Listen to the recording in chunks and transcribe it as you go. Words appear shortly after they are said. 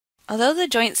Although the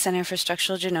Joint Center for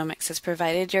Structural Genomics has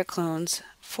provided your clones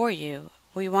for you,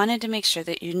 we wanted to make sure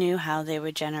that you knew how they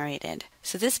were generated.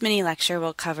 So this mini lecture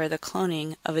will cover the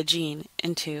cloning of a gene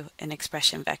into an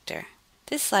expression vector.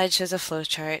 This slide shows a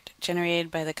flowchart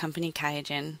generated by the company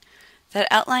QIAGEN that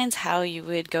outlines how you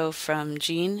would go from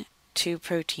gene to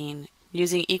protein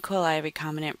using E. coli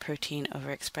recombinant protein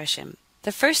overexpression.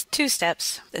 The first two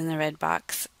steps in the red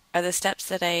box are the steps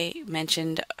that I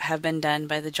mentioned have been done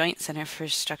by the Joint Center for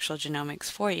Structural Genomics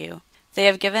for you. They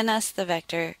have given us the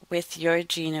vector with your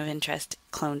gene of interest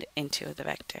cloned into the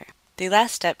vector. The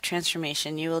last step,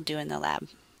 transformation, you will do in the lab.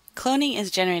 Cloning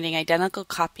is generating identical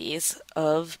copies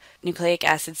of nucleic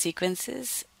acid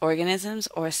sequences, organisms,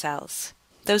 or cells.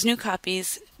 Those new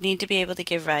copies need to be able to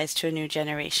give rise to a new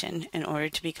generation in order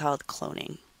to be called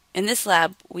cloning. In this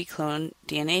lab, we clone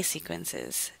DNA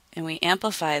sequences, and we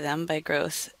amplify them by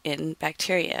growth in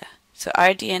bacteria. So our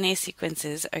DNA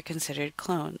sequences are considered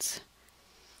clones.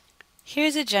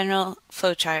 Here's a general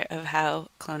flowchart of how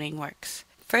cloning works.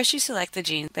 First, you select the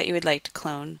gene that you would like to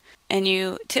clone, and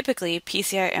you typically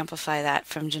PCR amplify that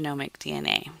from genomic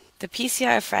DNA. The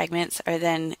PCR fragments are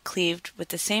then cleaved with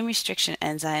the same restriction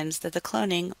enzymes that the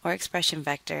cloning or expression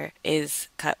vector is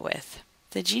cut with.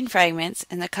 The gene fragments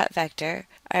and the cut vector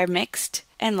are mixed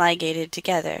and ligated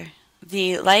together.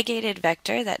 The ligated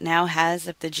vector that now has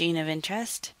the gene of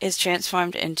interest is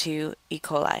transformed into E.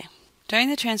 coli. During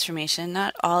the transformation,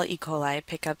 not all E. coli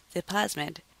pick up the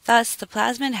plasmid. Thus, the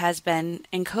plasmid has been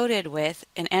encoded with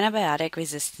an antibiotic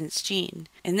resistance gene.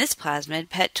 In this plasmid,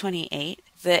 PET28,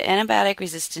 the antibiotic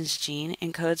resistance gene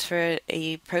encodes for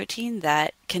a protein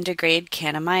that can degrade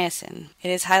kanamycin.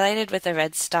 It is highlighted with a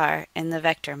red star in the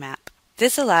vector map.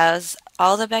 This allows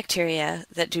all the bacteria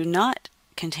that do not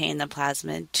contain the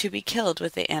plasmid to be killed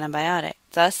with the antibiotic.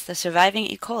 Thus, the surviving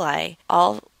E. coli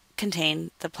all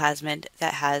contain the plasmid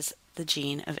that has the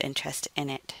gene of interest in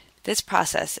it. This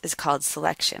process is called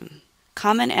selection.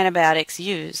 Common antibiotics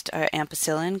used are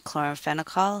ampicillin,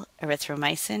 chloramphenicol,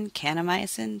 erythromycin,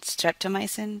 kanamycin,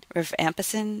 streptomycin,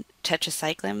 rifampicin,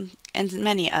 tetracycline, and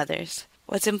many others.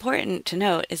 What's important to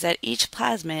note is that each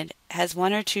plasmid has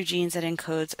one or two genes that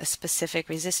encodes a specific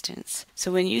resistance.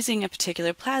 So when using a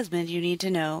particular plasmid, you need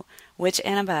to know which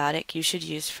antibiotic you should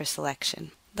use for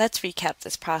selection. Let's recap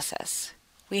this process.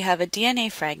 We have a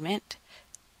DNA fragment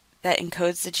that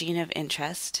encodes the gene of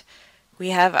interest. We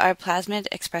have our plasmid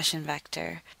expression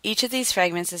vector. Each of these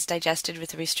fragments is digested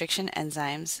with restriction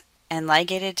enzymes and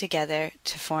ligated together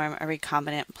to form a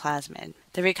recombinant plasmid.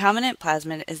 The recombinant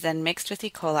plasmid is then mixed with E.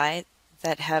 coli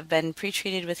that have been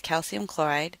pretreated with calcium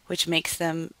chloride, which makes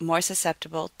them more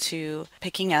susceptible to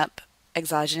picking up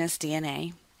exogenous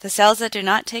DNA. The cells that do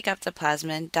not take up the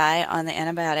plasmid die on the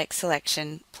antibiotic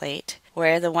selection plate,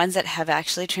 where the ones that have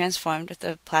actually transformed with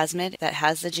the plasmid that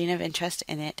has the gene of interest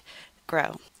in it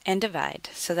grow and divide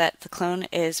so that the clone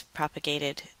is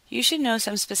propagated. You should know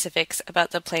some specifics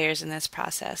about the players in this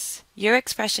process. Your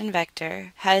expression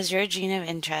vector has your gene of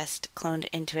interest cloned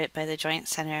into it by the Joint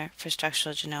Center for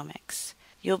Structural Genomics.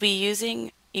 You'll be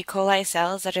using E. coli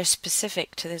cells that are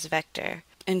specific to this vector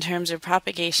in terms of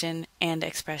propagation and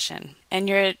expression. And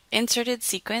your inserted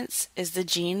sequence is the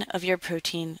gene of your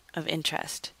protein of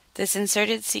interest. This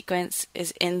inserted sequence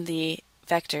is in the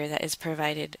vector that is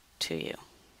provided to you.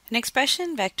 An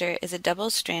expression vector is a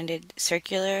double-stranded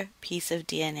circular piece of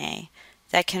DNA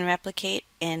that can replicate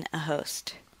in a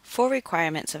host. 4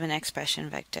 requirements of an expression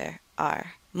vector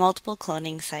are multiple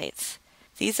cloning sites.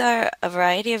 These are a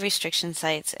variety of restriction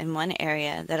sites in one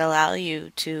area that allow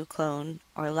you to clone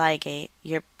or ligate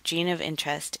your gene of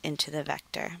interest into the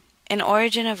vector. An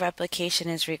origin of replication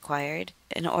is required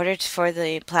in order for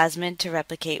the plasmid to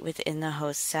replicate within the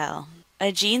host cell.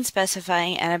 A gene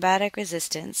specifying antibiotic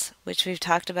resistance, which we've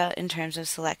talked about in terms of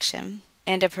selection,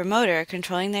 and a promoter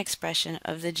controlling the expression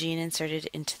of the gene inserted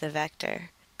into the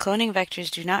vector. Cloning vectors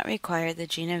do not require the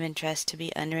gene of interest to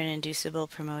be under an inducible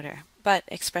promoter, but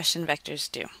expression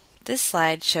vectors do. This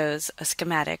slide shows a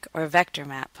schematic or vector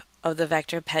map of the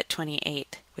vector PET28,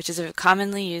 which is a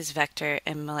commonly used vector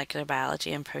in molecular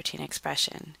biology and protein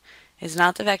expression. It is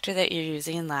not the vector that you're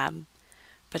using in lab,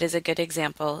 but is a good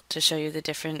example to show you the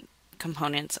different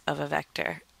components of a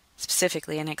vector,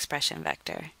 specifically an expression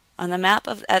vector. On the map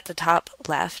at the top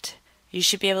left, you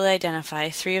should be able to identify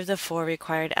 3 of the 4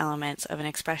 required elements of an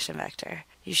expression vector.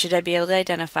 You should be able to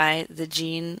identify the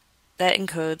gene that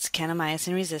encodes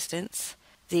kanamycin resistance,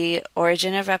 the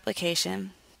origin of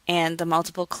replication, and the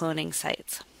multiple cloning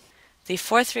sites. The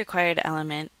 4th required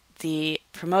element, the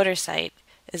promoter site,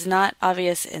 is not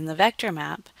obvious in the vector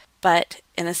map, but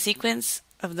in the sequence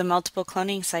of the multiple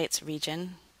cloning sites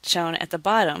region shown at the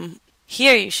bottom,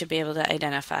 here you should be able to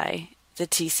identify the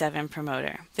T7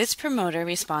 promoter. This promoter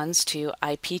responds to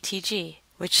IPTG,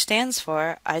 which stands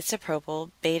for isopropyl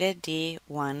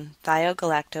beta-D1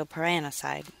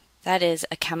 thiogalactopyranoside. That is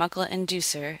a chemical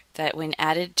inducer that, when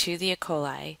added to the E.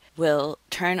 coli, will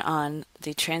turn on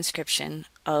the transcription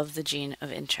of the gene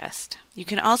of interest. You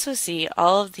can also see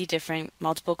all of the different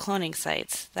multiple cloning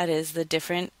sites, that is, the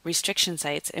different restriction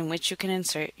sites in which you can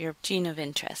insert your gene of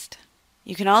interest.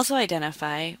 You can also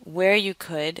identify where you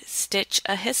could stitch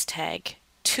a his tag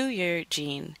to your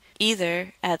gene,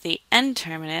 either at the N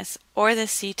terminus or the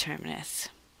C terminus.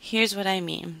 Here's what I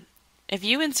mean. If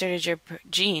you inserted your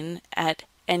gene at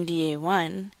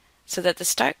NDA1 so that the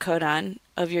start codon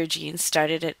of your gene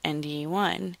started at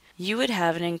NDA1, you would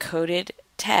have an encoded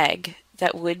tag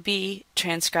that would be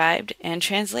transcribed and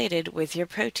translated with your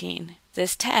protein.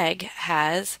 This tag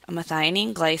has a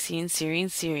methionine, glycine,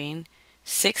 serine,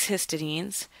 6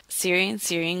 histidines,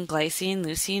 serine, glycine,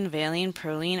 leucine, valine,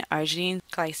 proline, arginine,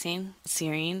 glycine,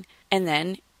 serine, and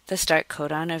then the start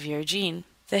codon of your gene.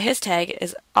 The his tag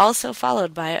is also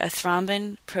followed by a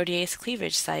thrombin protease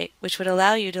cleavage site, which would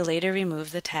allow you to later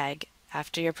remove the tag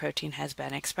after your protein has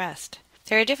been expressed.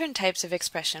 There are different types of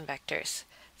expression vectors.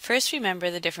 First,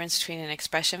 remember the difference between an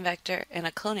expression vector and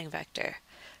a cloning vector.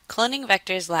 Cloning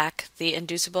vectors lack the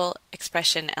inducible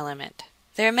expression element.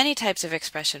 There are many types of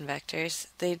expression vectors.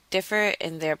 They differ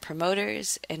in their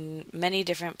promoters and many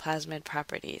different plasmid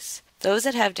properties. Those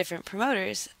that have different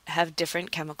promoters have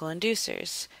different chemical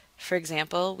inducers. For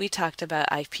example, we talked about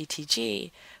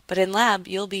IPTG, but in lab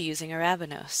you'll be using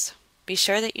arabinose. Be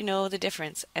sure that you know the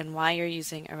difference and why you're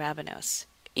using arabinose.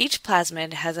 Each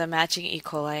plasmid has a matching E.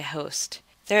 coli host.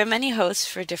 There are many hosts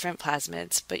for different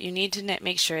plasmids, but you need to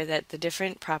make sure that the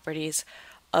different properties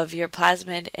of your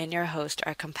plasmid and your host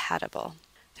are compatible.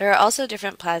 There are also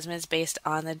different plasmids based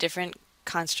on the different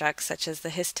constructs such as the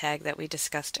his tag that we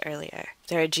discussed earlier.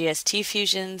 There are GST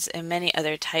fusions and many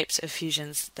other types of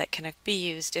fusions that can be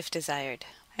used if desired.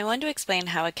 I want to explain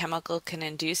how a chemical can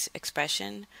induce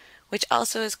expression, which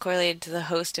also is correlated to the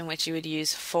host in which you would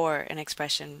use for an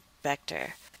expression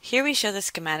vector. Here we show the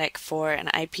schematic for an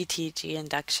IPTG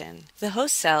induction. The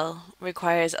host cell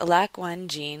requires a LAC1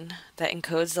 gene that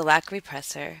encodes the LAC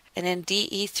repressor and a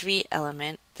DE3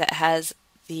 element that has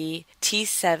the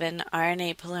T7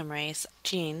 RNA polymerase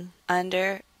gene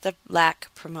under the LAC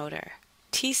promoter.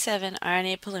 T7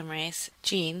 RNA polymerase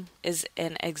gene is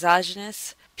an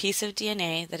exogenous piece of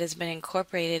DNA that has been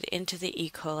incorporated into the E.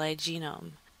 coli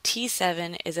genome.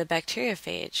 T7 is a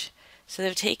bacteriophage, so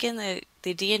they've taken the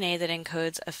DNA that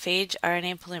encodes a phage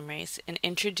RNA polymerase and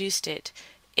introduced it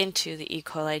into the E.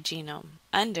 coli genome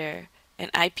under an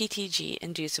IPTG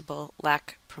inducible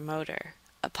LAC promoter.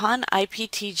 Upon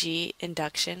IPTG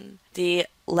induction, the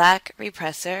LAC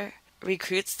repressor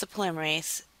recruits the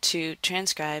polymerase to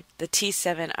transcribe the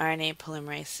T7 RNA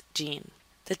polymerase gene.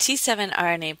 The T7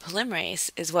 RNA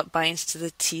polymerase is what binds to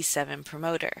the T7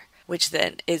 promoter, which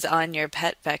then is on your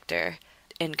PET vector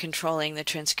in controlling the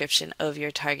transcription of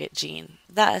your target gene.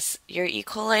 Thus, your E.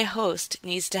 coli host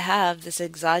needs to have this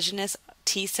exogenous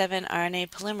T7 RNA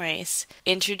polymerase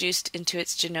introduced into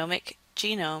its genomic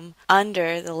genome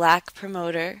under the LAC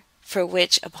promoter, for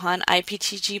which upon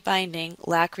IPTG binding,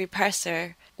 LAC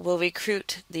repressor will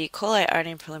recruit the E. coli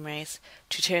RNA polymerase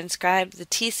to transcribe the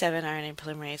T7 RNA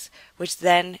polymerase, which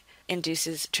then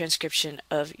induces transcription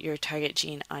of your target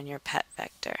gene on your PET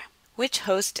vector. Which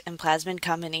host and plasmid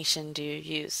combination do you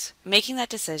use? Making that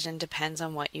decision depends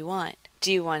on what you want.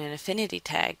 Do you want an affinity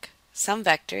tag? Some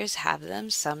vectors have them,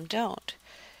 some don't.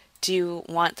 Do you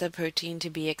want the protein to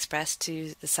be expressed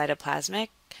to the cytoplasmic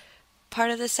part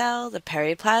of the cell, the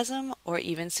periplasm, or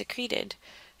even secreted?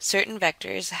 Certain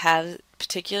vectors have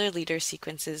particular leader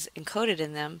sequences encoded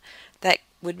in them that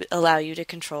would allow you to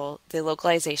control the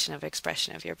localization of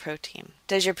expression of your protein.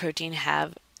 Does your protein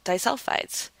have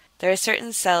disulfides? There are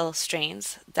certain cell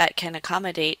strains that can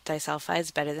accommodate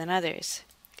disulfides better than others.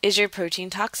 Is your protein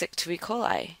toxic to E.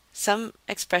 coli? Some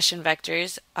expression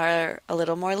vectors are a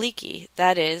little more leaky.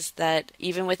 That is, that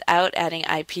even without adding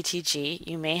IPTG,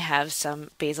 you may have some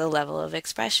basal level of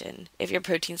expression. If your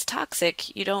protein's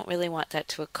toxic, you don't really want that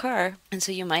to occur, and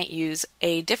so you might use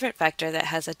a different vector that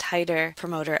has a tighter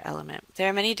promoter element. There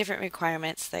are many different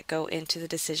requirements that go into the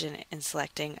decision in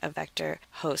selecting a vector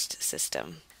host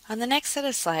system. On the next set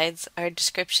of slides are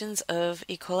descriptions of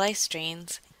E. coli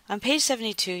strains. On page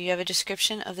 72, you have a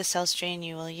description of the cell strain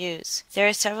you will use. There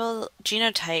are several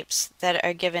genotypes that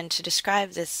are given to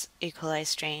describe this E. coli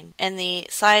strain, and the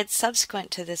slides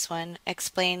subsequent to this one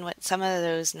explain what some of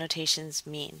those notations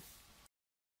mean.